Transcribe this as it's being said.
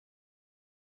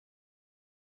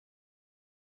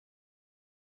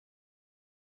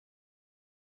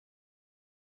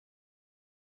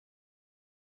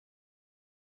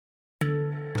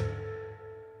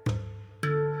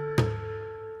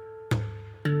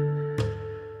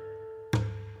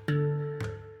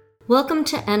Welcome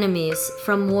to Enemies,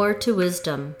 From War to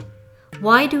Wisdom.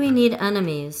 Why do we need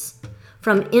enemies?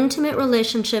 From intimate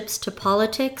relationships to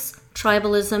politics,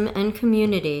 tribalism, and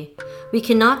community, we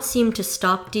cannot seem to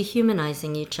stop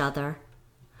dehumanizing each other.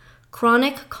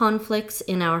 Chronic conflicts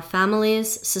in our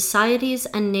families, societies,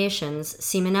 and nations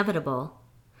seem inevitable.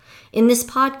 In this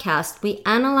podcast, we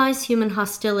analyze human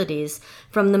hostilities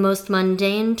from the most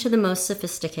mundane to the most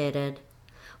sophisticated.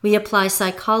 We apply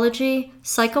psychology,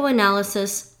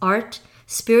 psychoanalysis, art,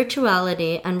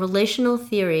 spirituality, and relational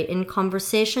theory in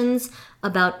conversations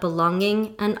about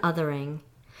belonging and othering.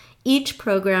 Each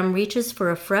program reaches for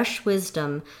a fresh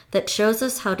wisdom that shows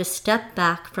us how to step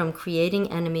back from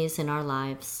creating enemies in our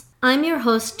lives. I'm your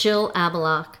host, Jill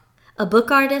Abelach, a book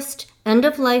artist,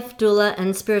 end-of-life doula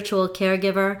and spiritual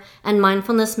caregiver, and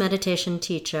mindfulness meditation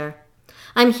teacher.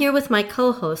 I'm here with my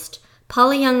co-host,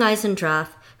 Polly Young-Eisendrath,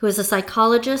 who is a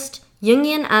psychologist,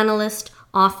 Jungian analyst,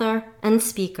 author, and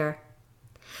speaker.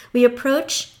 We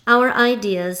approach our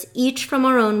ideas each from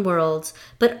our own worlds,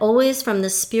 but always from the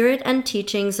spirit and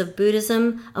teachings of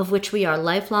Buddhism, of which we are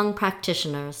lifelong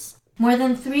practitioners. More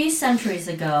than 3 centuries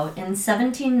ago, in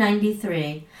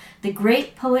 1793, the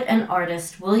great poet and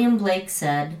artist William Blake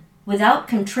said, "Without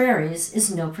contraries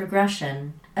is no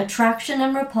progression. Attraction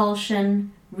and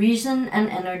repulsion, reason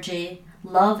and energy,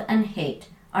 love and hate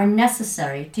are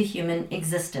necessary to human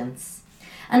existence."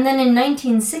 And then in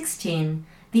 1916,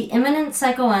 the eminent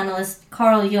psychoanalyst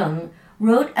Carl Jung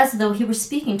wrote as though he were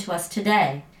speaking to us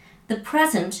today. The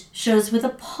present shows with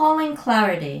appalling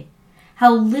clarity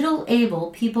how little able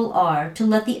people are to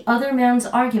let the other man's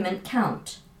argument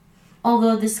count,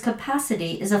 although this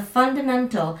capacity is a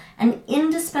fundamental and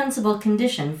indispensable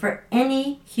condition for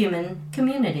any human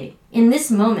community. In this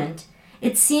moment,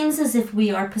 it seems as if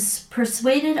we are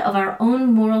persuaded of our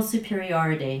own moral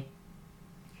superiority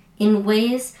in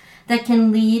ways that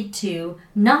can lead to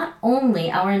not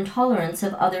only our intolerance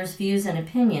of others' views and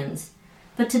opinions,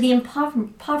 but to the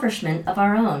impoverishment of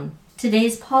our own.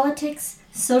 Today's politics,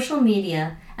 social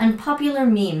media, and popular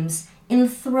memes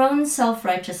enthrone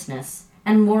self-righteousness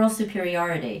and moral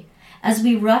superiority as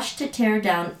we rush to tear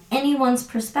down anyone's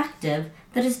perspective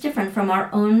that is different from our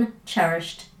own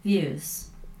cherished views.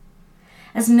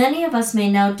 As many of us may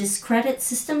now discredit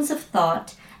systems of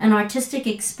thought and artistic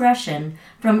expression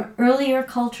from earlier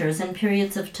cultures and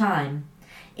periods of time,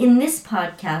 in this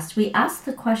podcast we ask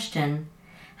the question,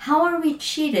 how are we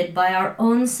cheated by our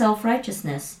own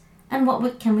self-righteousness, and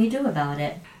what can we do about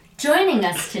it? Joining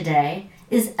us today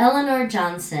is Eleanor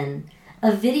Johnson,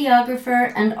 a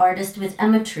videographer and artist with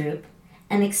Emma Troupe,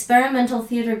 an experimental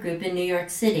theater group in New York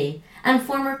City, and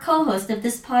former co-host of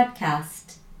this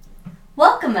podcast.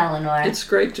 Welcome, Eleanor. It's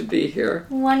great to be here.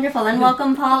 Wonderful, and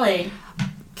welcome, Polly.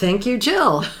 Thank you,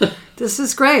 Jill. This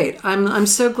is great. I'm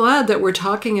so glad that we're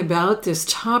talking about this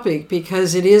topic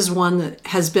because it is one that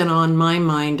has been on my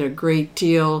mind a great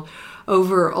deal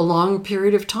over a long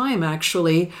period of time,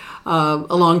 actually. A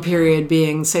long period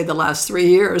being, say, the last 3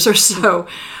 years or so.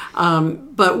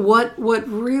 But what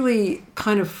really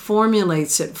kind of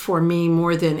formulates it for me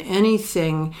more than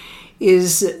anything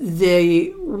is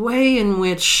the way in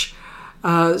which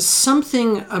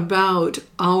something about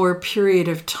our period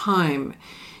of time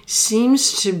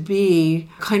seems to be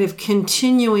kind of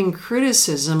continuing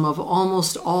criticism of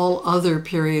almost all other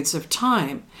periods of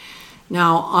time.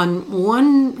 Now, on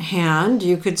one hand,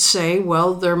 you could say,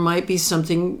 well, there might be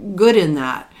something good in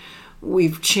that.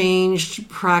 We've changed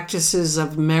practices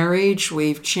of marriage,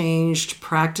 we've changed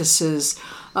practices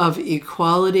of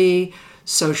equality,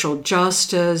 social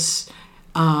justice,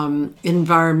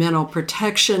 environmental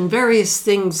protection, various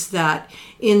things that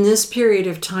in this period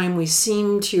of time we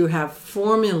seem to have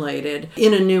formulated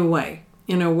in a new way,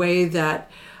 in a way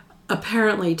that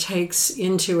apparently takes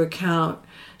into account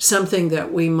something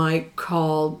that we might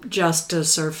call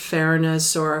justice or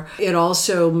fairness, or it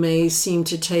also may seem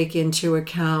to take into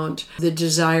account the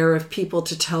desire of people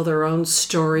to tell their own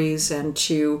stories and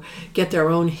to get their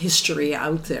own history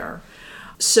out there.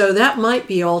 So that might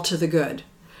be all to the good.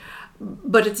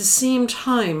 But at the same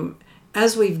time,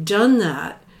 as we've done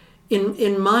that,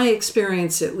 in my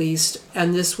experience at least,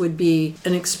 and this would be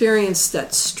an experience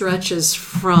that stretches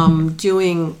from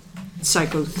doing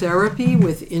psychotherapy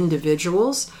with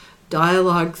individuals,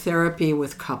 dialogue therapy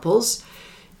with couples,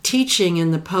 teaching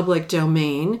in the public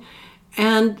domain,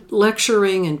 and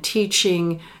lecturing and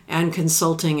teaching and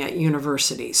consulting at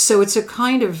universities. So it's a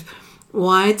kind of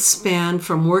wide span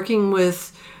from working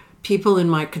with people in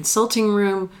my consulting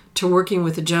room to working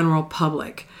with the general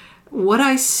public. What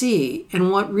I see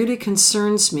and what really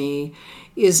concerns me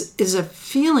is a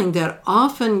feeling that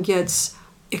often gets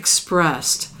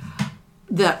expressed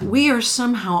that we are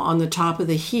somehow on the top of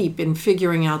the heap in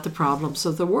figuring out the problems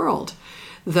of the world,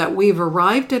 that we've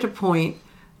arrived at a point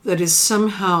that is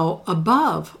somehow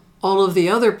above all of the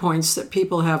other points that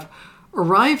people have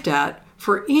arrived at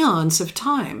for eons of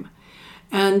time.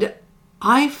 And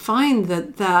I find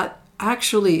that that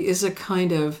actually is a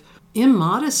kind of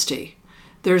immodesty.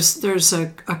 There's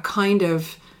a kind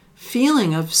of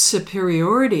feeling of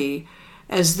superiority,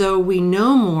 as though we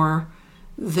know more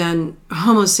than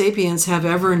Homo sapiens have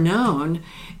ever known,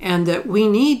 and that we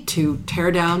need to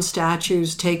tear down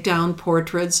statues, take down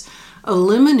portraits,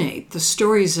 eliminate the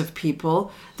stories of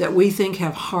people that we think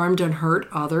have harmed and hurt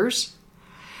others.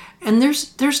 And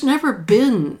there's never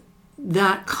been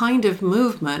that kind of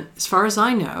movement, as far as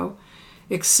I know,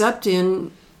 except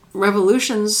in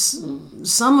revolutions,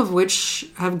 some of which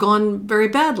have gone very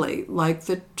badly, like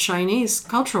the Chinese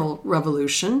Cultural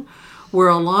Revolution, where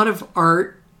a lot of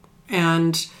art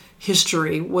and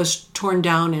history was torn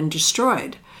down and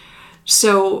destroyed.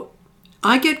 So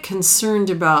I get concerned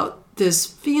about this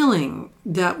feeling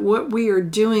that what we are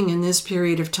doing in this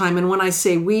period of time, and when I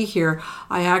say we here,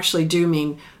 I actually do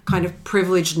mean kind of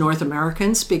privileged North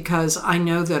Americans, because I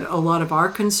know that a lot of our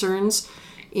concerns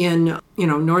in,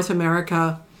 North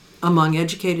America among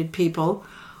educated people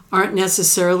aren't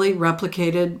necessarily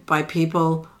replicated by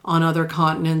people on other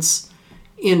continents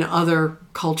in other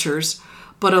cultures.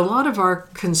 But a lot of our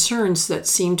concerns that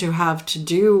seem to have to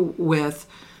do with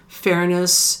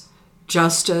fairness,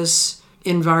 justice,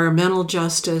 environmental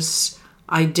justice,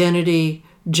 identity,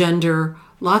 gender,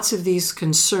 lots of these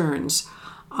concerns,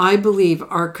 I believe,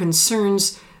 are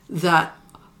concerns that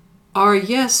are,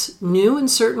 yes, new in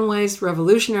certain ways,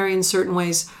 revolutionary in certain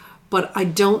ways, but I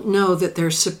don't know that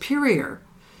they're superior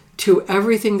to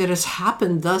everything that has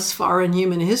happened thus far in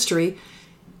human history,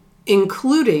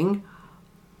 including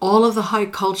all of the high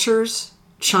cultures.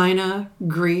 China,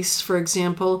 Greece, for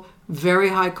example, very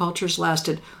high cultures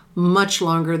lasted much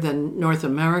longer than North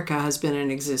America has been in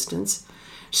existence.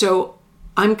 So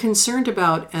I'm concerned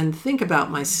about and think about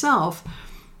myself,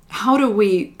 how do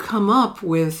we come up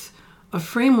with a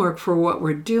framework for what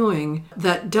we're doing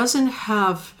that doesn't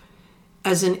have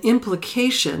as an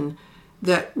implication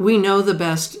that we know the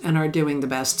best and are doing the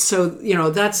best? So,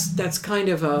 that's kind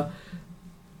of a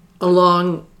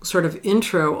long sort of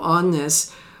intro on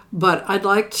this, but I'd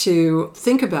like to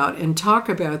think about and talk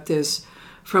about this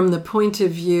from the point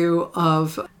of view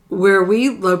of where we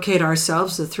locate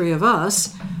ourselves, the three of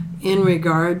us, in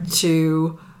regard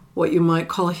to what you might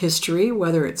call history,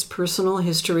 whether it's personal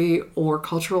history or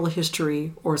cultural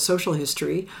history or social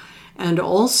history, and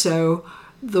also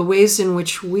the ways in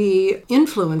which we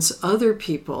influence other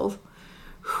people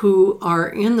who are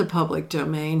in the public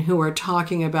domain, who are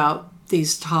talking about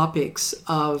these topics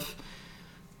of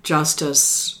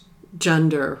justice,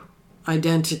 gender,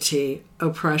 identity,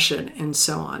 oppression, and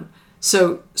so on.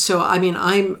 So I mean,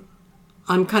 I'm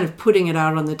kind of putting it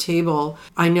out on the table.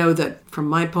 I know that from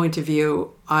my point of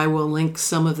view, I will link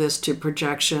some of this to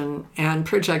projection and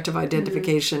projective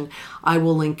identification. Mm-hmm. I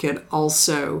will link it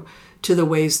also to the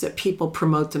ways that people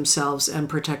promote themselves and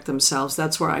protect themselves.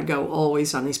 That's where I go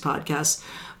always on these podcasts.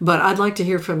 But I'd like to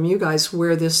hear from you guys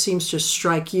where this seems to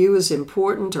strike you as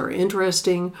important or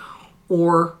interesting,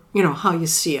 or, how you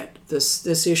see it,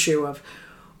 this issue of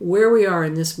where we are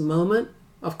in this moment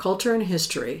of culture and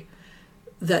history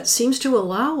that seems to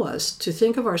allow us to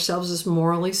think of ourselves as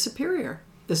morally superior,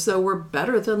 as though we're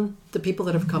better than the people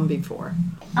that have come before.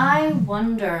 I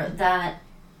wonder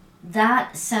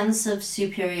that sense of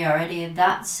superiority,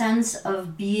 that sense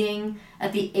of being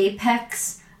at the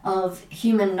apex of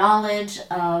human knowledge,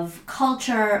 of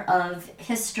culture, of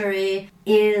history,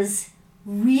 is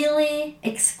really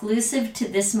exclusive to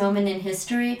this moment in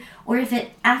history, or if it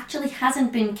actually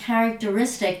hasn't been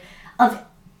characteristic of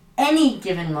any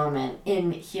given moment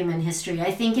in human history.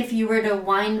 I think if you were to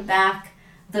wind back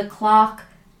the clock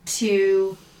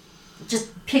to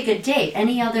just pick a date,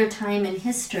 any other time in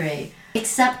history,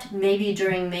 except maybe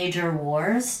during major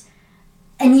wars,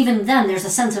 and even then there's a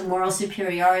sense of moral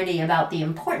superiority about the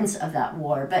importance of that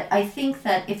war. But I think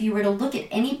that if you were to look at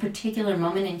any particular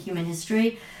moment in human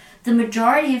history, the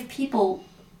majority of people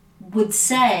would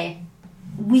say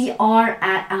we are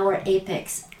at our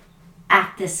apex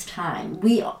at this time.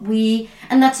 We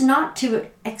and that's not to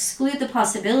exclude the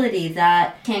possibility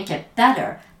that it can't get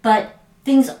better, but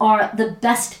things are the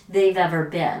best they've ever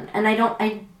been. And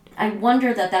I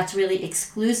wonder that that's really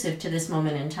exclusive to this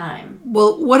moment in time.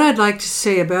 Well, what I'd like to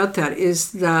say about that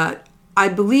is that I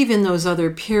believe in those other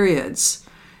periods,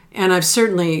 and I've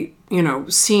certainly,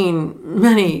 seen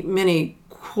many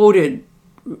quoted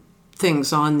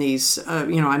things on these.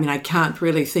 I can't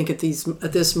really think at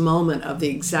this moment of the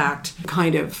exact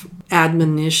kind of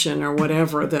admonition or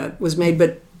whatever that was made.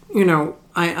 But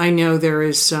I know there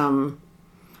is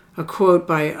a quote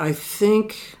by, I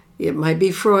think it might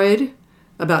be Freud,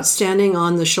 about standing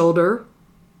on the shoulder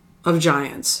of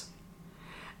giants.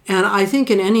 And I think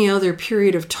in any other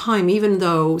period of time, even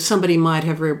though somebody might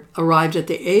have arrived at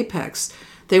the apex,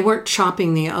 they weren't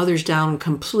chopping the others down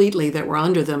completely that were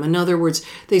under them. In other words,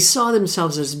 they saw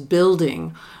themselves as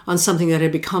building on something that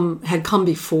had come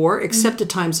before, except at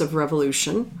times of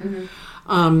revolution.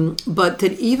 But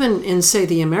that even in, say,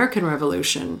 the American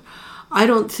Revolution, I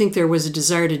don't think there was a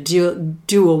desire to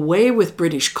do away with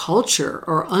British culture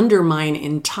or undermine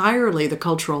entirely the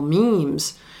cultural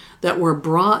memes that were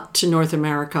brought to North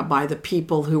America by the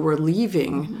people who were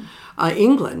leaving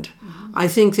England. I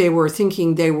think they were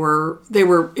thinking they were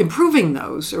improving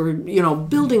those, or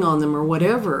building on them or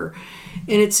whatever.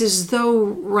 And it's as though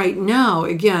right now,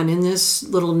 again, in this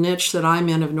little niche that I'm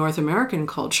in of North American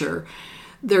culture,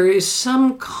 there is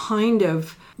some kind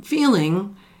of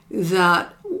feeling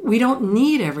that we don't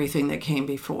need everything that came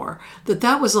before,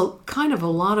 that was a kind of a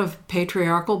lot of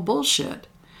patriarchal bullshit.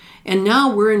 And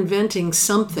now we're inventing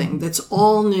something that's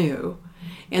all new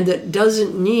and that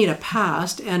doesn't need a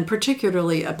past, and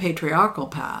particularly a patriarchal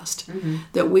past,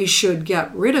 that we should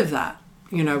get rid of that,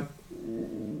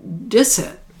 diss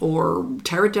it or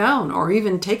tear it down or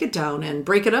even take it down and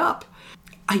break it up.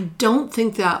 I don't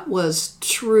think that was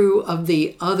true of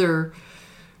the other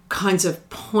kinds of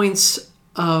points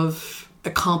of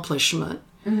accomplishment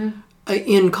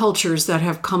in cultures that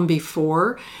have come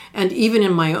before. And even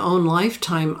in my own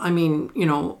lifetime,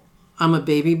 I'm a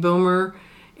baby boomer.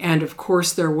 And of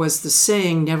course, there was the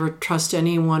saying, never trust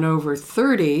anyone over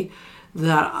 30,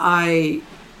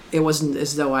 it wasn't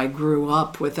as though I grew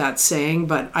up with that saying,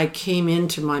 but I came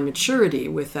into my maturity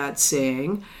with that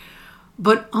saying.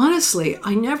 But honestly,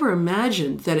 I never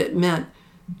imagined that it meant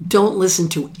don't listen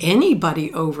to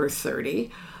anybody over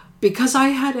 30, because I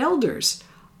had elders,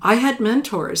 I had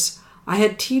mentors, I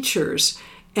had teachers,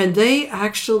 and they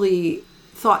actually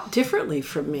thought differently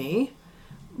from me,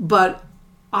 but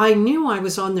I knew I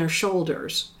was on their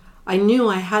shoulders. I knew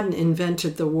I hadn't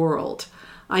invented the world.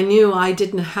 I knew I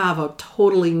didn't have a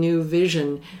totally new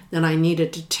vision that I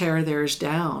needed to tear theirs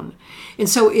down. And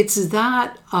so it's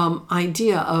that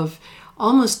idea of,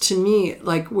 almost to me,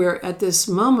 like we're at this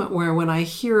moment where when I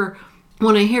hear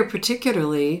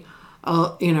particularly,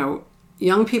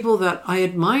 young people that I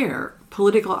admire,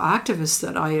 political activists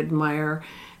that I admire,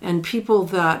 and people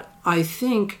that I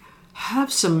think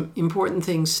have some important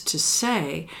things to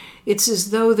say, it's as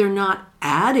though they're not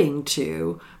adding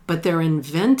to, but they're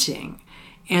inventing,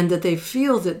 and that they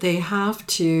feel that they have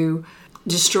to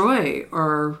destroy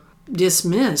or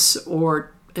dismiss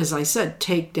or, as I said,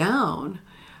 take down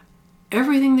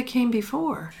everything that came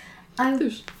before.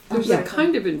 There's that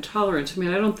kind of intolerance. I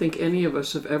don't think any of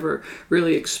us have ever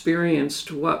really experienced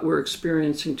what we're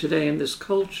experiencing today in this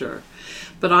culture.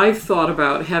 But I've thought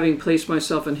about, having placed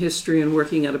myself in history and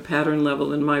working at a pattern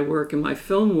level in my work and my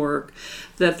film work,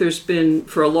 that there's been,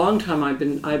 for a long time,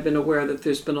 I've been aware that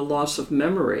there's been a loss of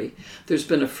memory. There's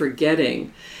been a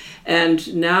forgetting.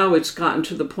 And now it's gotten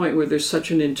to the point where there's such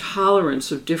an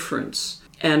intolerance of difference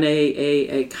and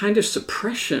a kind of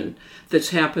suppression that's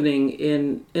happening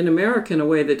in America in a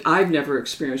way that I've never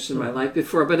experienced in my life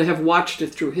before, but I have watched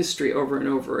it through history over and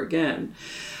over again.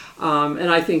 And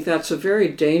I think that's a very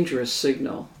dangerous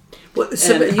signal. Well,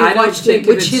 so you watched it.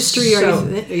 Which history are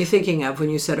you thinking of when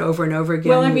you said over and over again?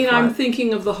 Well, I'm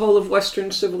thinking of the whole of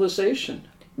Western civilization.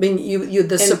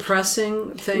 The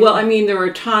suppressing thing? Well, there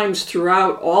are times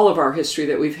throughout all of our history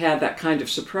that we've had that kind of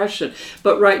suppression.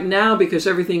 But right now, because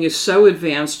everything is so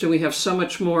advanced and we have so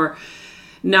much more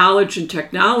knowledge and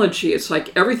technology, it's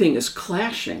like everything is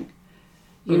clashing,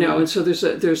 and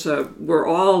so we're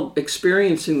all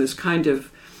experiencing this kind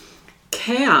of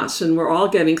chaos, and we're all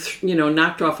getting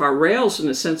knocked off our rails in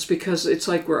a sense, because it's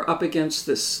like we're up against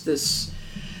this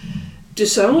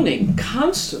disowning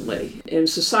constantly in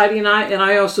society. And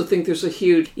I also think there's a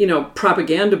huge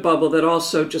propaganda bubble that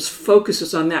also just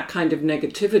focuses on that kind of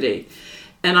negativity.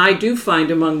 And I do find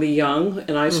among the young,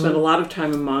 and I spend a lot of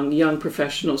time among young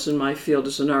professionals in my field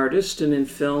as an artist and in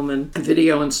film and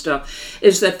video and stuff,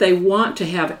 is that they want to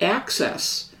have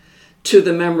access to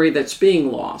the memory that's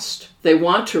being lost. They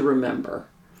want to remember.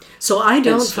 So I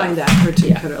don't find that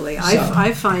particularly. Yeah.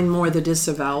 I find more the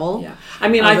disavowal. Yeah.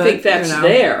 I think that's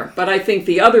there, but I think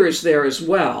the other is there as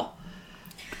well.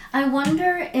 I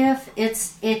wonder if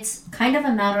it's kind of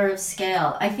a matter of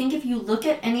scale. I think if you look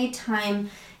at any time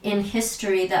in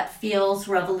history that feels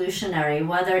revolutionary,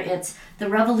 whether it's the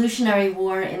Revolutionary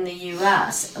War in the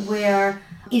U.S., where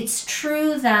it's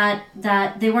true that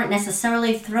they weren't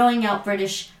necessarily throwing out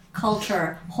British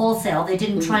culture wholesale. They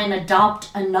didn't try and adopt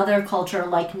another culture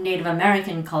like Native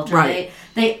American culture. Right.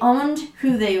 They owned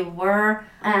who they were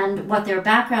and what their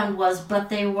background was, but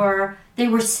there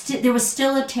was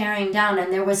still a tearing down,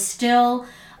 and there was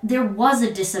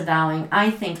a disavowing,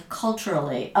 I think,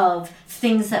 culturally, of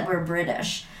things that were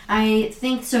British. I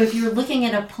think so. If you're looking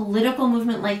at a political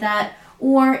movement like that,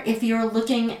 or if you're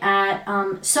looking at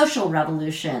social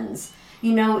revolutions,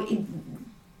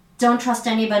 don't trust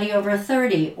anybody over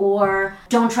 30, or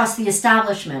don't trust the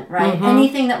establishment, right? Mm-hmm.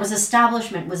 Anything that was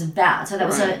establishment was bad. So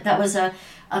that was a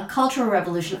cultural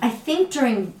revolution. I think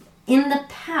in the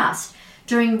past,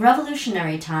 during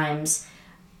revolutionary times,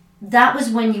 that was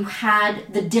when you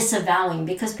had the disavowing,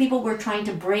 because people were trying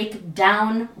to break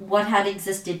down what had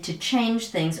existed to change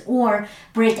things or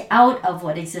break out of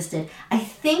what existed. I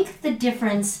think the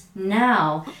difference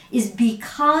now is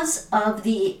because of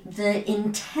the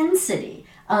intensity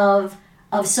of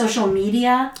social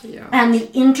media and the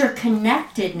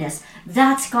interconnectedness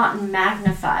that's gotten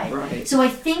magnified. Right. So I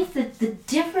think that the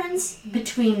difference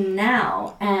between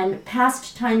now and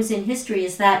past times in history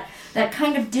is that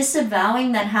kind of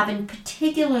disavowing that happened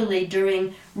particularly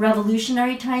during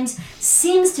revolutionary times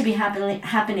seems to be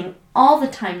happening all the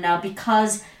time now,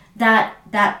 because that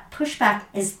pushback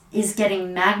is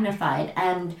getting magnified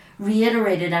and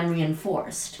reiterated and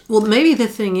reinforced. Well, maybe the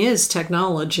thing is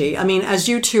technology. I mean, as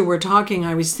you two were talking,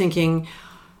 I was thinking,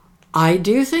 I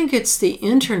do think it's the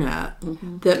internet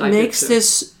that makes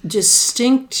this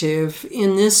distinctive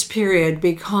in this period,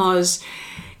 because,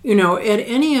 at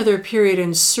any other period,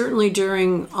 and certainly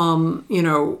during,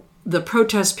 the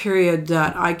protest period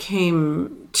that I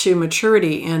came to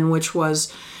maturity in, which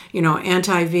was,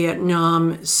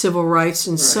 anti-Vietnam, civil rights,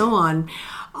 and so on,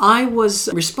 I was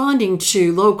responding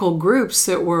to local groups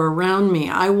that were around me.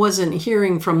 I wasn't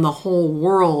hearing from the whole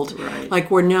world. Right.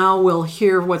 Like we'll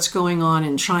hear what's going on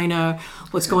in China,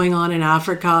 what's going on in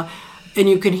Africa, and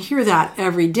you can hear that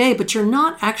every day, but you're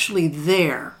not actually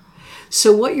there.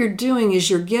 So what you're doing is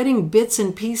you're getting bits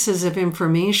and pieces of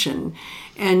information,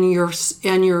 and you're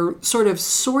sort of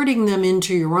sorting them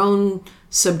into your own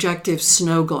subjective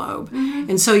snow globe. Mm-hmm.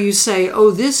 And so you say,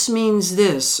 oh, this means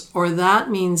this, or that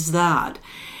means that.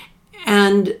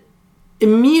 And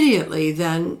immediately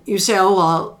then you say, oh,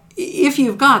 well, if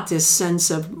you've got this sense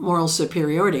of moral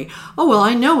superiority, oh, well,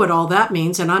 I know what all that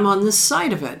means, and I'm on this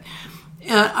side of it.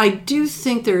 I do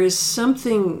think there is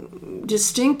something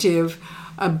distinctive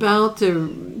about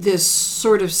this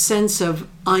sort of sense of,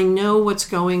 I know what's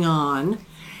going on,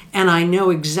 and I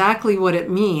know exactly what it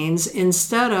means,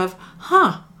 instead of,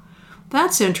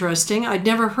 that's interesting. I'd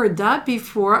never heard that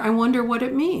before. I wonder what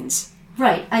it means.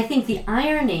 Right. I think the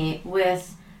irony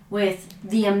with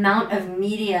the amount of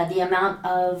media, the amount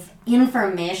of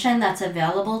information that's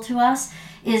available to us,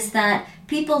 is that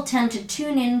people tend to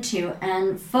tune into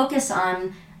and focus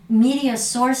on media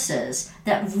sources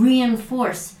that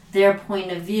reinforce their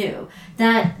point of view.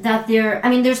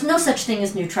 There's no such thing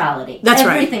as neutrality. That's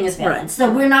Everything right. is valence. Right.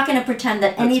 So we're not going to pretend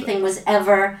that anything was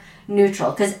ever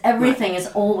neutral, because everything is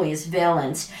always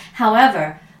valenced.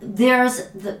 However, there's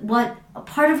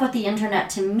part of what the internet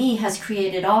to me has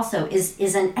created also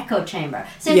is an echo chamber.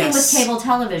 Same thing with cable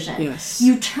television. Yes.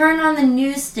 You turn on the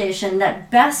news station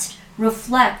that best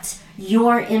reflects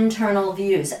your internal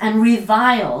views and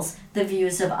reviles the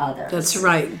views of others. That's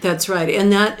right.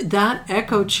 And that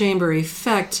echo chamber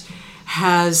effect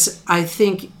has, I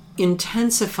think,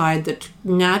 intensified the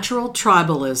natural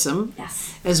tribalism,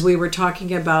 as we were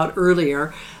talking about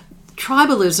earlier.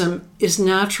 Tribalism is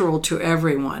natural to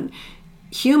everyone.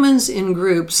 Humans in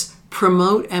groups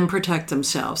promote and protect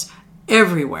themselves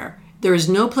everywhere. There is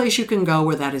no place you can go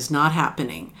where that is not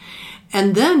happening.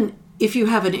 And then if you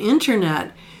have an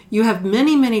internet, you have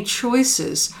many, many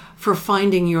choices for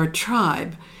finding your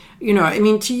tribe.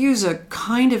 To use a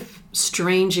kind of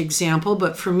strange example,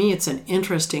 but for me it's an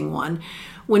interesting one.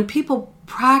 When people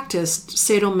practiced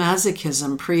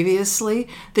sadomasochism previously,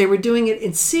 they were doing it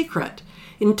in secret,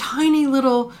 in tiny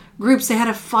little groups. They had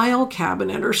a file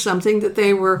cabinet or something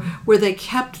where they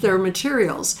kept their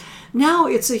materials. Now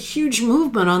it's a huge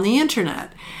movement on the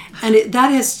internet, and that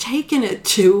has taken it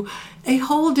to a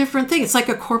whole different thing. It's like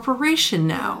a corporation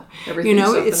now.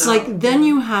 It's like then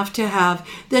you have to have,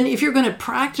 then if you're going to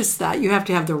practice that, you have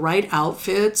to have the right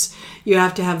outfits, you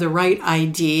have to have the right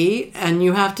ID, and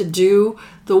you have to do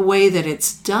the way that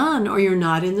it's done, or you're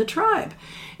not in the tribe.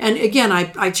 And again,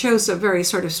 I chose a very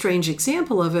sort of strange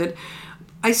example of it.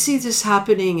 I see this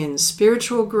happening in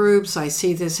spiritual groups. I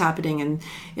see this happening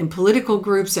in political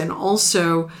groups, and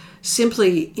also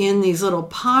simply in these little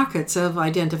pockets of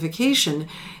identification.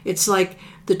 It's like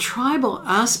the tribal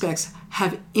aspects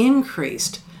have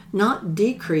increased, not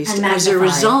decreased, And as a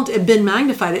magnified. result, and been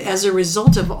magnified as a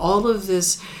result of all of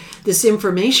this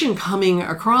information coming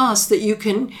across that you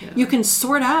can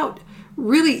sort out.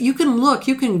 Really, you can look,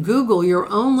 you can Google your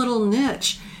own little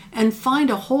niche and find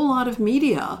a whole lot of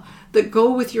media that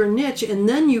go with your niche, and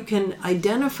then you can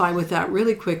identify with that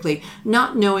really quickly,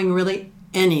 not knowing really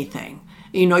anything.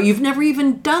 You've never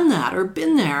even done that or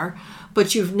been there,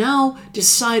 but you've now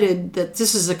decided that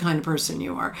this is the kind of person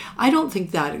you are. I don't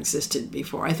think that existed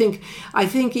before. I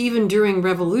think even during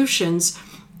revolutions,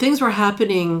 things were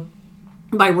happening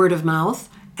by word of mouth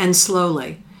and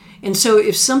slowly. And so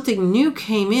if something new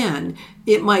came in,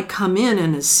 it might come in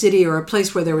a city or a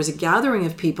place where there was a gathering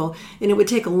of people, and it would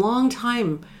take a long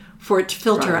time for it to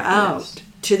filter out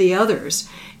to the others.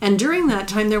 And during that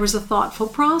time, there was a thoughtful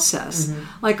process.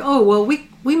 Like, oh, well,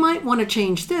 we might want to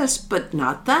change this, but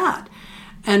not that.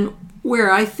 And where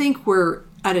I think we're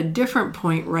at a different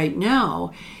point right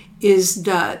now is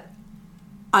that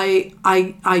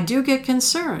I do get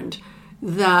concerned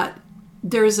that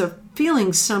there's a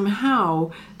feeling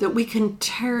somehow that we can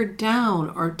tear down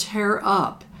or tear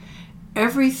up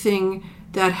everything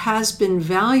that has been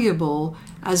valuable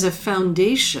as a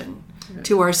foundation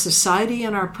to our society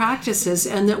and our practices,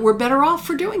 and that we're better off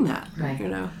for doing that. Right.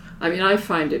 I mean, I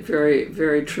find it very,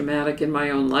 very traumatic in my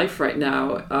own life right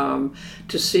now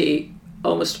to see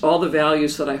almost all the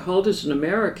values that I hold as an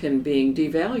American being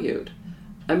devalued.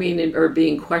 I mean, or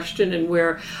being questioned, and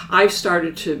where I've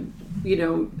started to,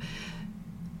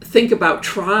 think about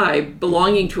tribe,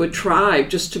 belonging to a tribe,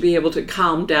 just to be able to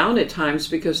calm down at times,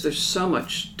 because there's so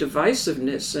much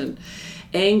divisiveness and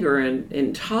anger and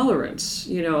intolerance,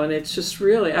 and it's just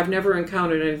really, I've never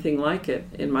encountered anything like it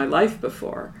in my life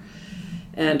before.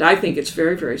 And I think it's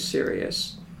very, very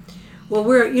serious. Well,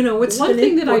 what's one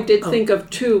thing that I did think of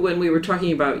too when we were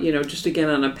talking about, just again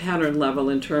on a pattern level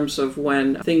in terms of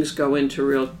when things go into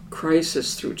real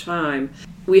crisis through time,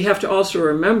 we have to also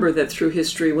remember that through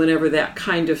history, whenever that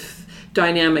kind of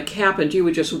dynamic happened, you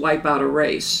would just wipe out a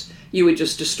race. You would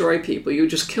just destroy people. You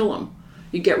would just kill them.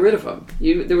 You get rid of them.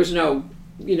 There was no,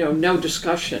 no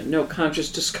discussion, no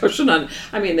conscious discussion on.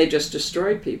 I mean, they just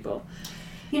destroyed people.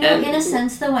 In a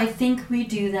sense, though, I think we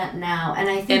do that now, and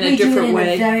I think in we do it in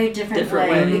way. a very different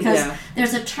way, because yeah.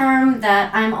 there's a term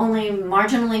that I'm only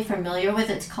marginally familiar with.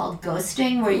 It's called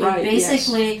ghosting, where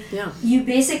you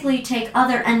basically take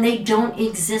other, and they don't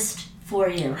exist for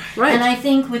you. Right. And I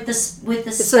think with the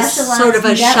specialized sort of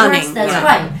a networks, shunning. that's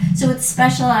right. So with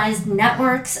specialized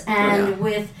networks and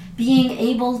with being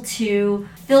able to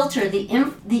filter the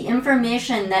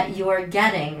information that you're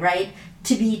getting, right,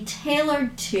 to be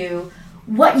tailored to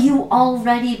what you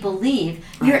already believe,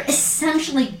 you're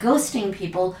essentially ghosting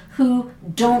people who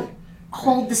don't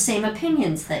hold the same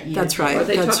opinions that you That's do. right. Or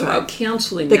they That's talk right. about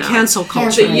canceling The now. cancel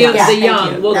culture. The Thank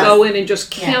young you. will Yes. go in and just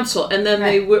cancel, and then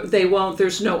Right. they won't.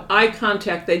 There's no eye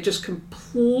contact. They just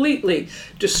completely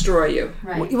destroy you.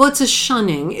 Right. Well, it's a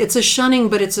shunning. It's a shunning,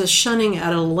 but it's a shunning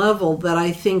at a level that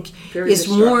I think Very is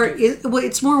more.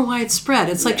 It's more widespread.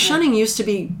 It's like shunning used to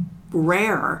be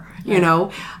rare,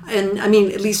 and I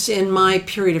mean, at least in my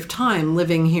period of time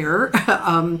living here,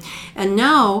 and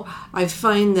now I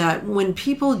find that when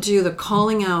people do the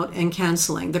calling out and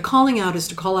canceling, the calling out is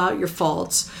to call out your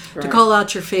faults, to call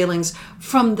out your failings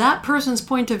from that person's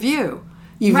point of view.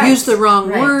 You've used the wrong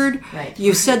word,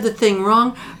 you said the thing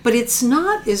wrong, but it's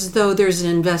not as though there's an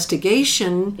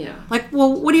investigation. Yeah. Like,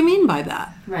 well, what do you mean by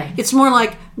that? Right. It's more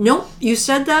like, nope, you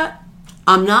said that,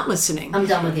 I'm not listening. I'm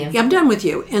done with you. Yeah, I'm done with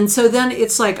you. And so then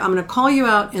it's like, I'm going to call you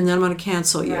out and then I'm going to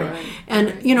cancel you. Right. And,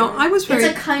 I was very...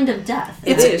 It's a kind of death.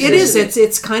 It is.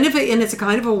 It's kind of it's a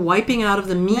kind of a wiping out of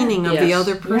the meaning of the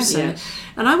other person. Yes.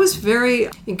 And I was very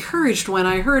encouraged when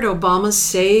I heard Obama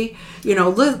say,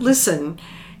 listen,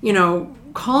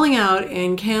 calling out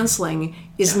and canceling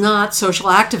is not social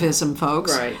activism,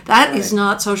 folks. Right. That is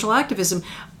not social activism.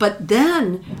 But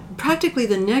then, practically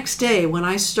the next day, when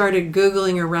I started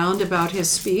Googling around about his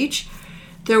speech,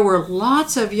 there were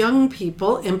lots of young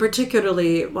people, and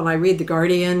particularly when I read The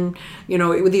Guardian,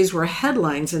 these were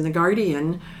headlines in The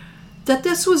Guardian, that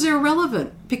this was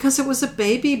irrelevant because it was a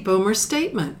baby boomer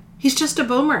statement. He's just a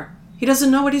boomer. He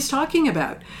doesn't know what he's talking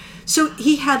about. So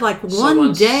he had like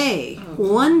one day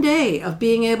of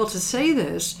being able to say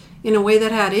this in a way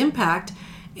that had impact.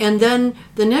 And then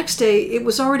the next day it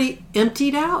was already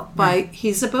emptied out by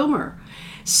he's a boomer.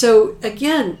 So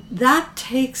again, that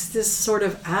takes this sort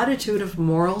of attitude of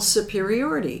moral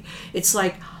superiority. It's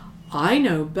like, I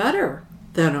know better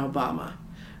than Obama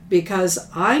because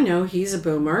I know he's a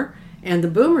boomer And the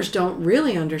boomers don't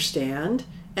really understand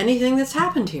anything that's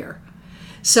happened here.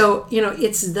 So,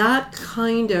 it's that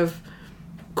kind of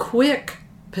quick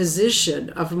position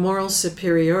of moral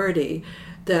superiority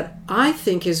that I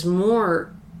think is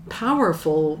more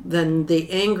powerful than the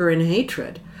anger and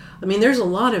hatred. I mean, there's a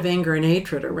lot of anger and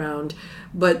hatred around,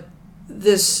 but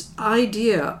this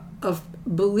idea of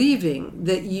believing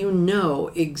that you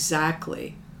know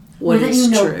exactly what is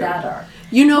true. Or that you know better.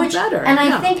 You know better. And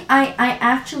I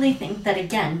actually think that,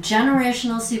 again,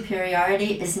 generational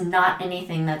superiority is not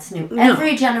anything that's new. No.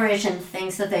 Every generation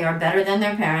thinks that they are better than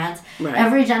their parents. Right.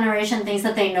 Every generation thinks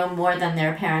that they know more than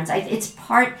their parents.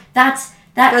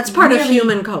 That's part of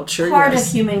human culture. Part of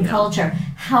human culture.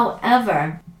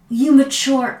 However, you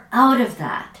mature out of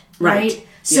that, right?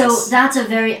 So that's a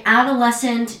very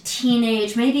adolescent,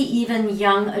 teenage, maybe even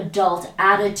young adult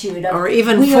attitude of, or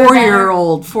even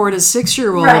 4-year-old, 4 to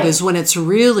 6-year-old is when it's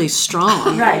really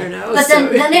strong, right? But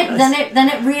then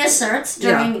it reasserts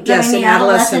during the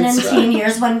adolescent and teen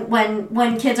years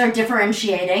when kids are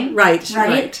differentiating,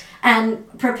 right,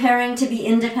 and preparing to be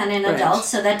independent adults.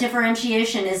 So that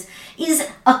differentiation is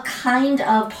a kind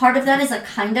of, part of that is a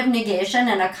kind of negation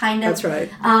and a kind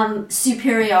of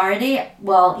superiority.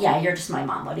 Well, yeah, you're just my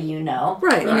mom. What do you know?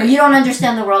 Right. You don't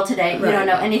understand the world today. You don't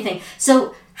know anything.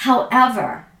 So,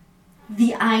 however,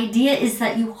 the idea is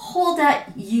that you hold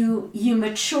that, you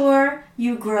mature,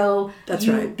 you grow,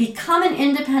 become an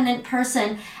independent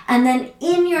person, and then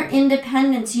in your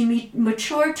independence, you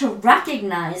mature to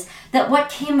recognize that what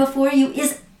came before you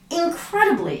is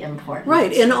incredibly important.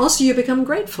 Right, and also you become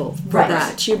grateful for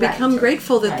that. You become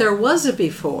grateful that there was a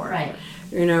before. Right.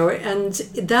 And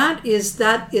that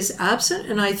is absent,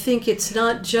 and I think it's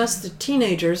not just the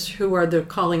teenagers who are the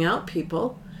calling out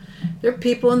people. They're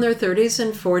people in their 30s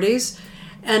and 40s.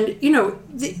 And,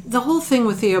 the whole thing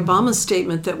with the Obama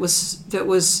statement that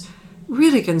was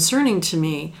really concerning to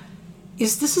me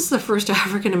is this is the first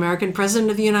African-American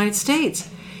president of the United States.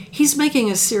 He's making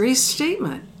a serious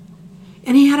statement.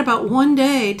 And he had about 1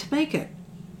 day to make it.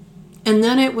 And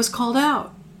then it was called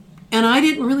out. And I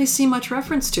didn't really see much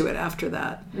reference to it after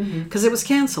that because it was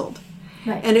canceled.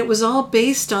 Right. And it was all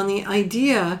based on the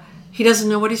idea he doesn't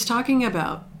know what he's talking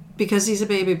about because he's a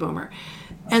baby boomer.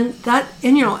 And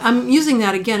I'm using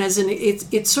that again as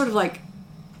it's sort of like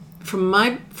from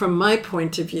my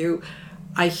point of view,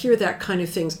 I hear that kind of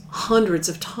things hundreds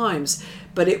of times,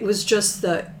 but it was just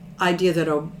the idea that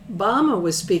Obama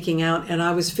was speaking out and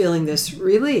I was feeling this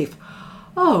relief.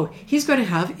 Oh, he's going to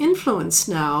have influence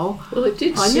now. Well, it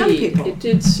did on seed. Young people. It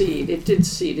did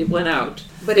seed. It went out.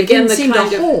 But it didn't seem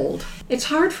to hold. It's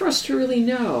hard for us to really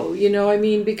know,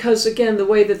 because again, the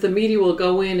way that the media will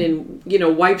go in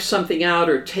and, wipe something out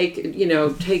or take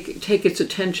its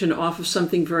attention off of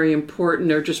something very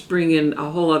important or just bring in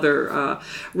a whole other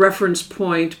reference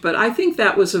point. But I think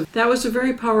that was a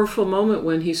very powerful moment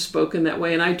when he spoke in that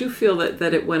way. And I do feel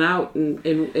that it went out and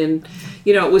it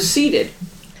was seeded.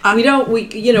 We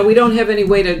don't have any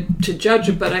way to judge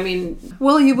it, but I mean...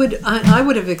 Well, I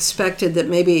would have expected that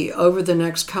maybe over the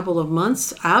next couple of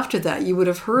months after that, you would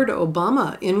have heard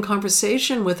Obama in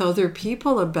conversation with other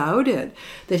people about it,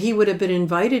 that he would have been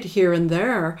invited here and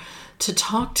there to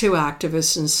talk to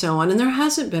activists and so on. And there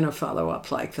hasn't been a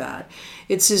follow-up like that.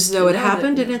 It's as though it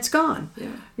happened and it's gone.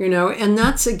 Yeah. And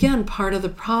that's, again, part of the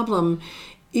problem.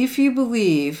 If you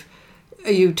believe...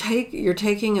 you're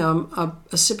taking a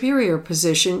superior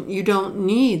position, you don't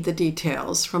need the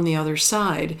details from the other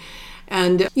side.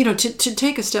 And, to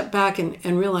take a step back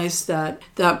and realize that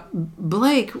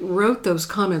Blake wrote those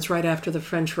comments right after the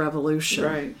French Revolution.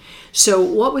 Right. So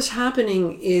what was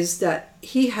happening is that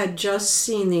he had just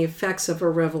seen the effects of a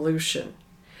revolution.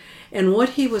 And what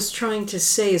he was trying to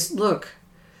say is, look,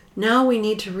 now we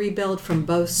need to rebuild from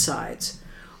both sides.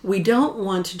 We don't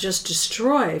want to just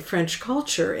destroy French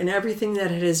culture and everything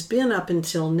that it has been up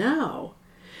until now.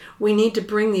 We need to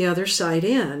bring the other side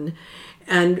in,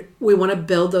 and we want to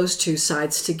build those two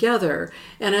sides together.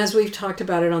 And as we've talked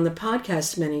about it on the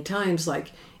podcast many times,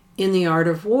 like in The Art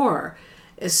of War,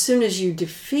 as soon as you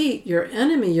defeat your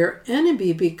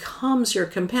enemy becomes your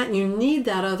companion. You need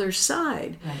that other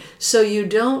side. Right. So you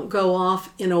don't go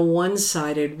off in a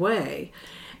one-sided way.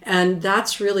 And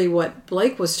that's really what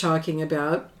Blake was talking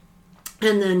about.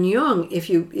 And then Jung, if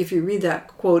you read that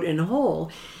quote in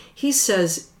whole, he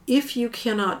says, if you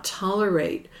cannot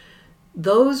tolerate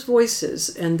those voices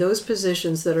and those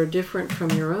positions that are different from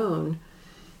your own,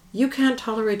 you can't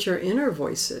tolerate your inner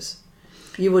voices.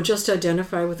 You will just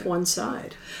identify with one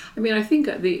side. I mean, I think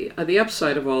the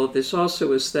upside of all of this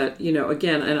also is that,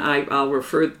 again, and I'll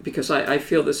refer, because I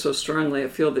feel this so strongly, I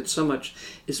feel that so much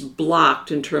is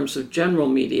blocked in terms of general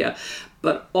media,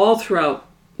 but all throughout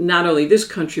not only this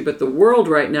country, but the world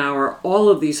right now are all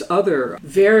of these other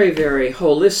very, very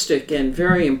holistic and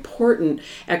very important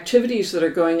activities that are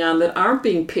going on that aren't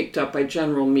being picked up by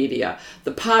general media.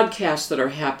 The podcasts that are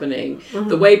happening,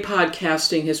 the way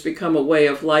podcasting has become a way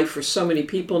of life for so many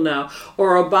people now,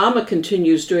 or Obama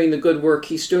continues doing the good work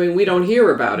he's doing, we don't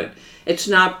hear about it.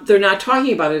 They're not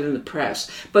talking about it in the press,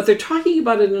 but they're talking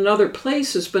about it in other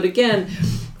places. But again,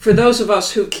 for those of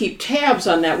us who keep tabs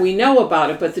on that, we know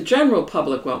about it, but the general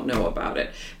public won't know about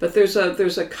it. But there's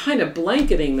a kind of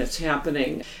blanketing that's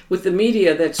happening with the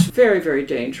media that's very, very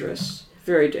dangerous.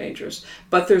 Very dangerous.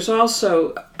 But there's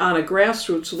also, on a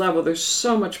grassroots level, there's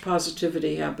so much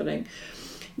positivity happening,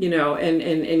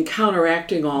 and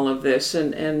counteracting all of this.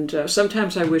 And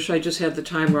sometimes I wish I just had the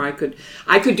time where I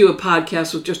could do a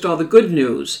podcast with just all the good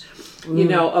news,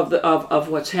 of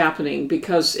what's happening.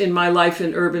 Because in my life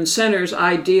in urban centers,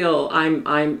 I'm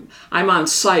on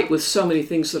site with so many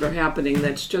things that are happening.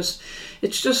 It's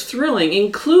just thrilling,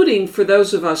 including for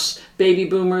those of us baby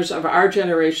boomers of our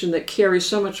generation that carry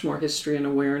so much more history and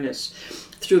awareness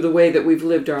through the way that we've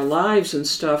lived our lives and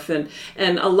stuff. And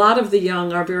a lot of the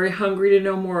young are very hungry to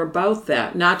know more about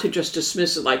that, not to just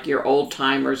dismiss it like you're old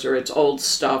timers or it's old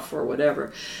stuff or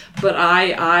whatever. But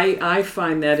I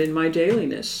find that in my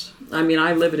dailiness. I mean,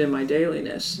 I live it in my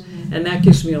dailiness, and that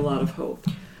gives me a lot of hope.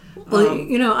 Well,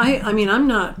 I mean, I'm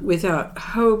not without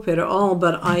hope at all,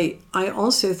 but I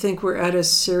also think we're at a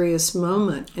serious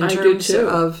moment in terms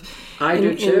of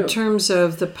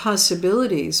the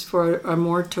possibilities for a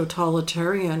more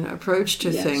totalitarian approach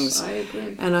to things. I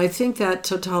agree. And I think that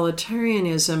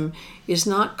totalitarianism is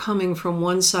not coming from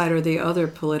one side or the other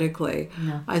politically.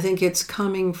 No. I think it's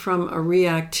coming from a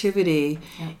reactivity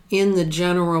in the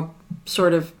general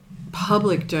sort of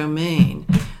public domain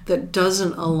that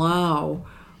doesn't allow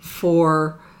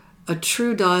for a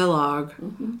true dialogue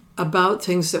about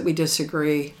things that we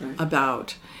disagree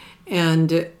about.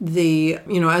 And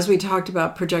as we talked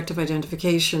about projective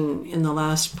identification in the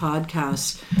last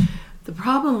podcast, the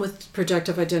problem with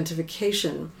projective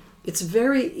identification, it's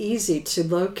very easy to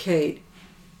locate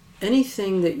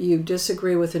anything that you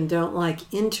disagree with and don't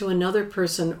like into another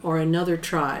person or another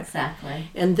tribe. Exactly.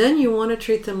 And then you want to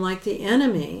treat them like the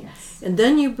enemy. Yes. And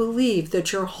then you believe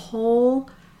that your whole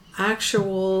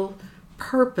actual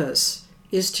purpose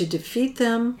is to defeat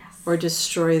them or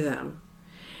destroy them.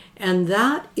 And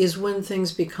that is when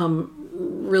things become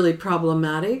really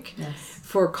problematic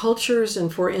for cultures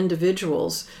and for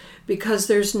individuals, because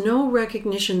there's no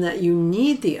recognition that you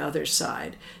need the other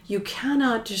side. You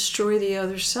cannot destroy the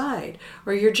other side,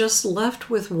 or you're just left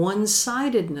with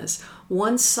one-sidedness.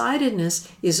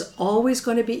 One-sidedness is always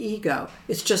going to be ego.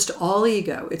 It's just all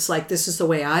ego. It's like, this is the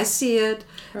way I see it.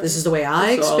 Right. This is the way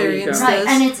I experience this. Right,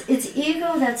 and it's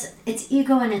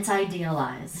ego and it's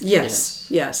idealized.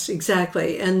 Yes,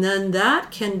 exactly. And then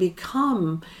that can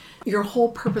become your whole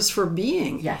purpose for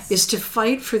being, is to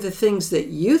fight for the things that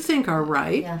you think are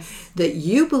right, that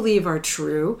you believe are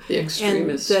true, the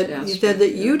extremist and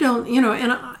that you don't,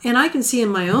 and I can see in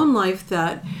my own life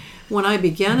that when I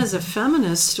began as a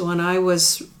feminist, when I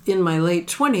was in my late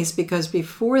 20s, because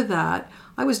before that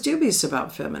I was dubious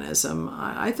about feminism.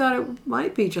 I thought it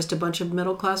might be just a bunch of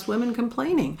middle-class women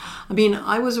complaining. I mean,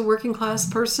 I was a working-class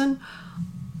person.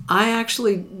 I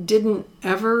actually didn't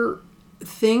ever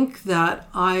think that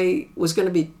I was going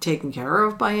to be taken care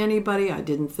of by anybody. I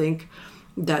didn't think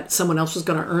that someone else was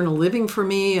going to earn a living for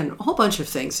me, and a whole bunch of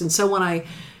things. And so when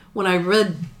I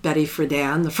read Betty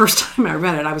Friedan, the first time I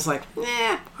read it, I was like,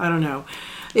 I don't know.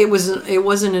 It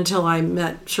wasn't until I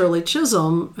met Shirley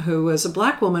Chisholm, who was a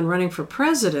black woman running for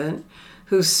president,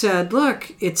 who said,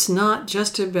 look, it's not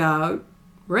just about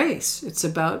race, it's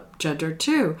about gender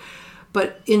too.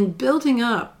 But in building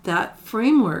up that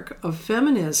framework of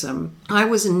feminism, I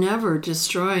was never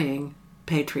destroying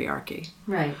patriarchy.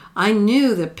 Right. I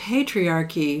knew that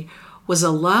patriarchy was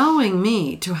allowing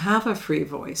me to have a free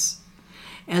voice,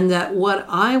 and that what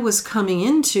I was coming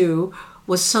into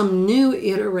was some new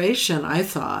iteration, I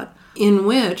thought, in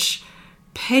which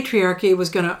patriarchy was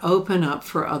going to open up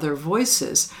for other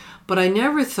voices. But I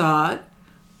never thought,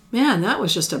 man, that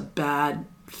was just a bad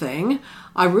thing.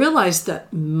 I realized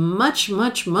that much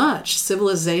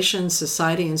civilization,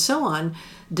 society, and so on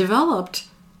developed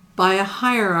by a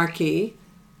hierarchy.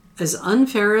 As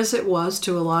unfair as it was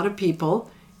to a lot of people,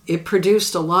 it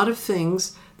produced a lot of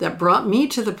things that brought me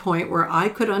to the point where I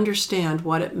could understand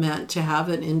what it meant to have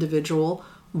an individual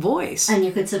voice. And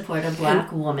you could support a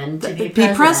black woman to be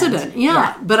president.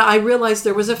 Yeah. But I realized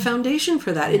there was a foundation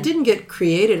for that. It didn't get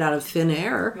created out of thin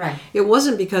air. Right. It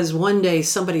wasn't because one day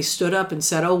somebody stood up and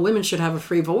said, oh, women should have a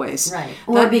free voice. Right.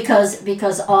 Or because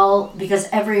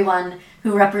everyone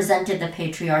who represented the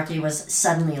patriarchy was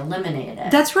suddenly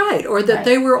eliminated. That's right. Or that Right.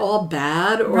 they were all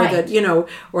bad, or Right. that,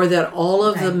 or that all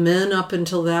of the Right. men up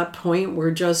until that point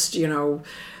were just,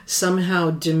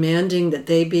 somehow demanding that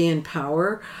they be in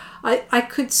power. I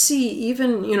could see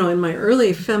even, in my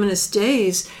early feminist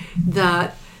days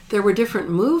that there were different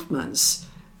movements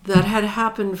that had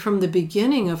happened from the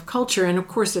beginning of culture. And of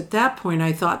course, at that point,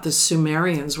 I thought the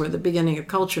Sumerians were the beginning of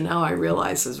culture. Now I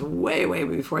realize it's way, way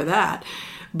before that.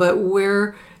 But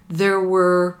where there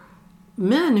were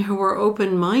men who were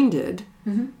open-minded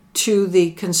to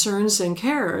the concerns and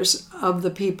cares of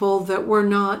the people that were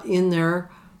not in their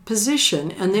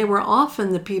position. And they were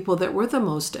often the people that were the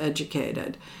most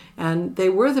educated. And they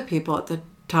were the people at the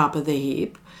top of the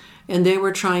heap. And they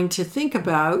were trying to think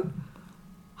about,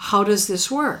 how does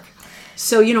this work?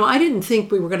 So, I didn't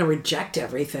think we were going to reject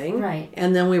everything. Right.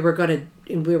 And then we were going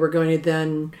to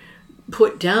then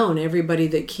put down everybody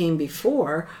that came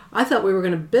before. I thought we were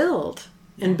going to build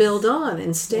and build on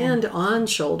and stand on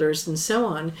shoulders and so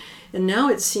on. And now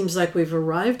it seems like we've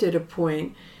arrived at a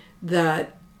point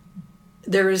that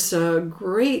there is a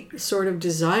great sort of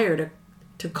desire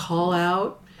to call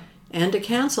out and to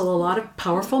cancel a lot of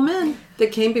powerful men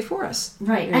that came before us.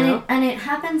 Right. It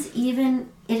happens even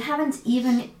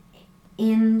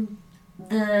in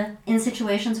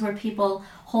situations where people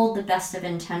hold the best of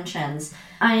intentions.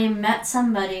 I met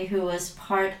somebody who was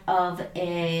part of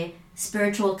a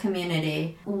spiritual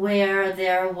community where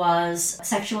there was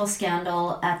sexual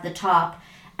scandal at the top,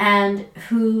 and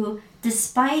who,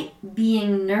 despite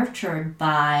being nurtured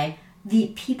by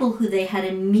the people who they had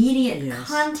immediate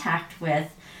contact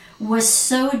with, was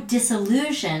so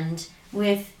disillusioned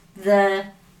with the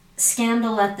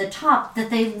scandal at the top that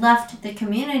they left the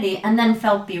community and then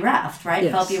felt bereft, right?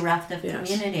 Yes. Felt bereft of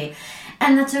community.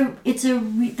 And that's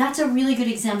a really good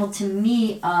example to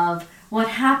me of what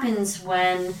happens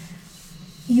when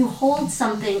you hold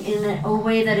something in a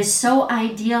way that is so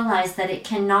idealized that it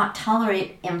cannot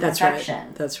tolerate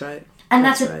imperfection. That's right. And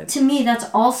right. To me, that's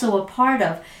also a part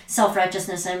of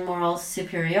self-righteousness and moral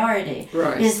superiority.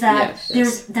 Right. Is that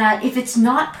Yes. that if it's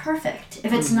not perfect,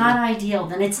 if it's not ideal,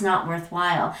 then it's not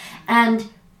worthwhile. And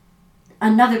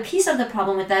another piece of the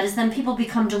problem with that is then people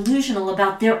become delusional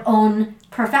about their own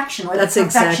perfection, or the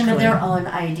perfection of their own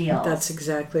ideals. That's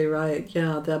exactly right.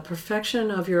 Yeah, the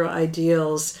perfection of your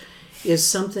ideals is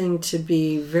something to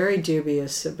be very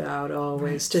dubious about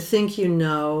always. Right. To think you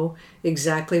know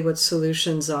exactly what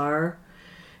solutions are,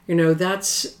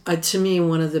 that's to me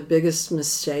one of the biggest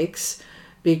mistakes,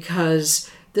 because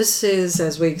this is,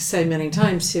 as we say many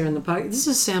times here in the podcast, this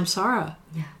is samsara.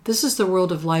 Yeah. This is the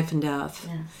world of life and death.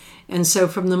 Yes. And so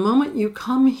from the moment you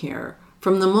come here,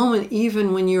 from the moment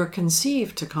even when you're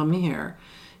conceived to come here,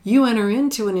 you enter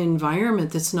into an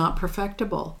environment that's not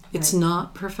perfectible. It's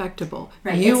not perfectible.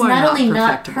 Right. You it's are not only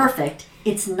not perfectible. perfect,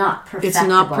 it's not perfectible. It's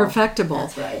not perfectible.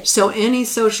 That's right. So any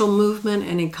social movement,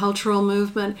 any cultural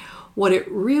movement, what it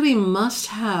really must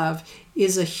have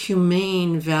is a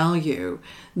humane value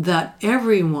that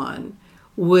everyone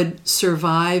would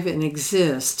survive and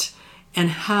exist and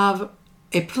have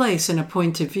a place and a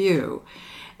point of view,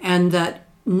 and that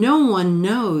no one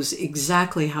knows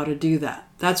exactly how to do that.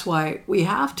 That's why we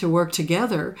have to work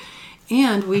together,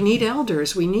 and we need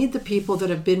elders. We need the people that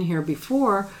have been here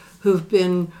before who've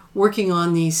been working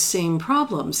on these same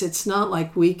problems. It's not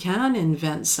like we can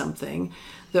invent something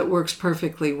that works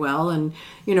perfectly well, and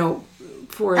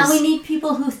for us. And we need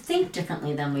people who think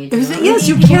differently than we do. Yes,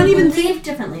 you can't even think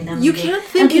differently than you we do. can't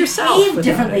think and yourself behave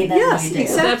differently than yes, we do.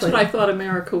 exactly. That's what I thought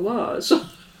America was.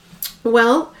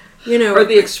 Well, or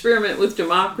the experiment with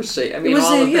democracy. I mean,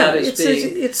 all of that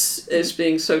is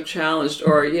being so challenged,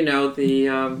 or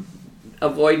the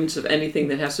avoidance of anything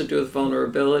that has to do with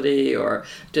vulnerability or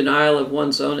denial of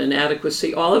one's own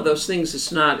inadequacy. All of those things.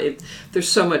 There's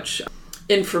so much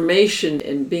information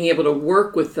and being able to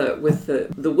work with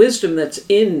the wisdom that's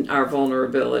in our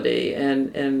vulnerability,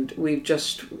 and we've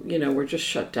just we're just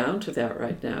shut down to that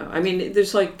right now. I mean,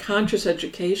 there's conscious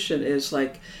education is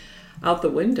out the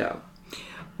window.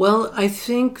 Well, I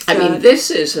think this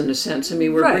is, in a sense,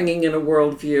 we're right. bringing in a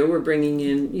worldview, we're bringing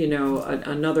in,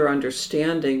 another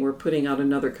understanding, we're putting out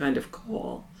another kind of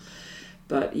call.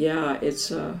 But yeah,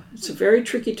 it's a very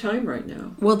tricky time right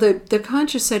now. Well, the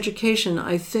conscious education,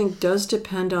 I think, does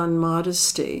depend on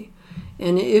modesty.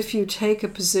 And if you take a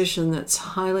position that's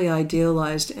highly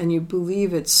idealized and you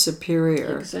believe it's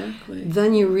superior, exactly,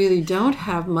 then you really don't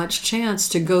have much chance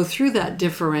to go through that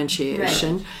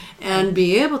differentiation right. and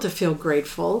be able to feel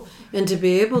grateful and to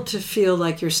be able to feel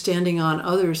like you're standing on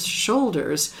others'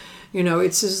 shoulders.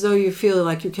 It's as though you feel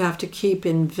like you have to keep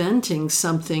inventing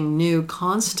something new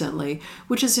constantly,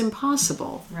 which is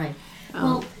impossible. Right.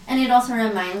 Well, and it also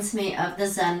reminds me of the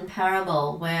Zen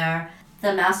parable where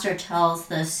the master tells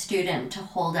the student to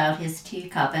hold out his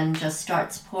teacup and just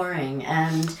starts pouring,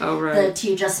 and the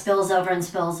tea just spills over and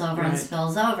spills over and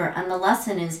spills over. And the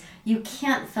lesson is you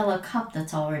can't fill a cup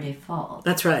that's already full.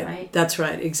 That's right. That's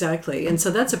right, exactly. And so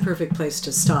that's a perfect place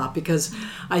to stop, because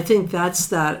I think that's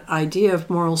that idea of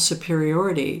moral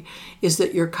superiority, is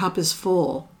that your cup is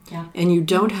full and you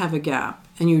don't have a gap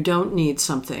and you don't need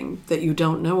something that you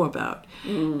don't know about.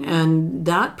 And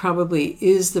that probably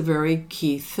is the very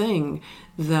key thing,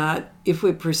 that if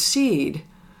we proceed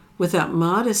with that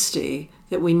modesty,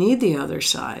 that we need the other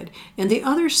side. And the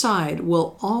other side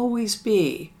will always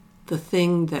be the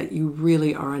thing that you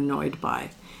really are annoyed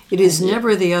by. It is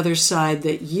never the other side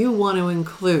that you want to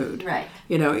include. Right.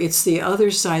 It's the other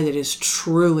side that is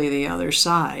truly the other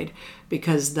side,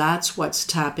 because that's what's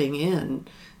tapping in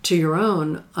to your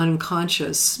own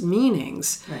unconscious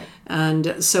meanings. Right.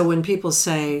 And so when people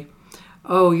say,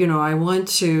 oh, I want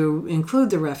to include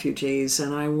the refugees,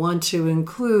 and I want to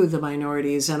include the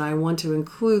minorities, and I want to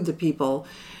include the people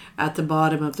at the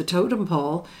bottom of the totem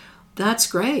pole, that's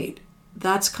great.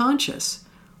 That's conscious.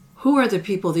 Who are the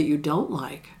people that you don't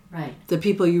like? Right. The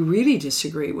people you really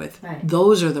disagree with. Right.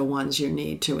 Those are the ones you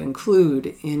need to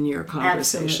include in your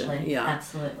conversation. Absolutely. Yeah.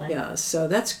 Absolutely. Yeah. So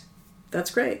that's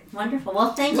great. Wonderful.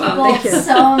 Well, thank you both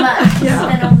so much. It's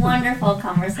been a wonderful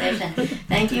conversation.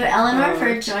 Thank you, Eleanor,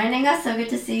 for joining us. So good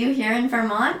to see you here in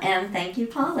Vermont. And thank you,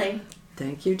 Polly.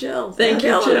 Thank you, Jill. Thank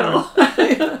you, Jill.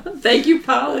 Thank you,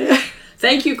 Polly.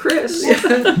 Thank you, Chris.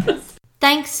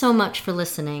 Thanks so much for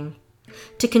listening.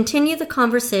 To continue the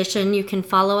conversation, you can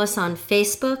follow us on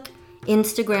Facebook,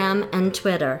 Instagram, and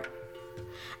Twitter.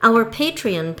 Our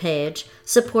Patreon page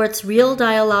supports Real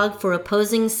Dialogue for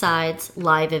Opposing Sides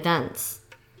live events.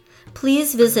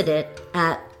 Please visit it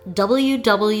at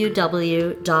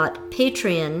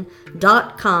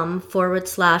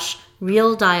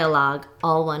www.patreon.com/Real Dialogue,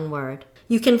 all one word.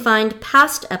 You can find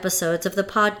past episodes of the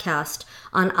podcast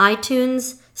on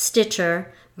iTunes,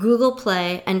 Stitcher, Google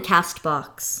Play, and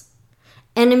CastBox.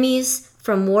 Enemies: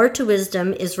 From War to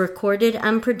Wisdom is recorded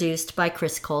and produced by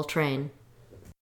Chris Coltrane.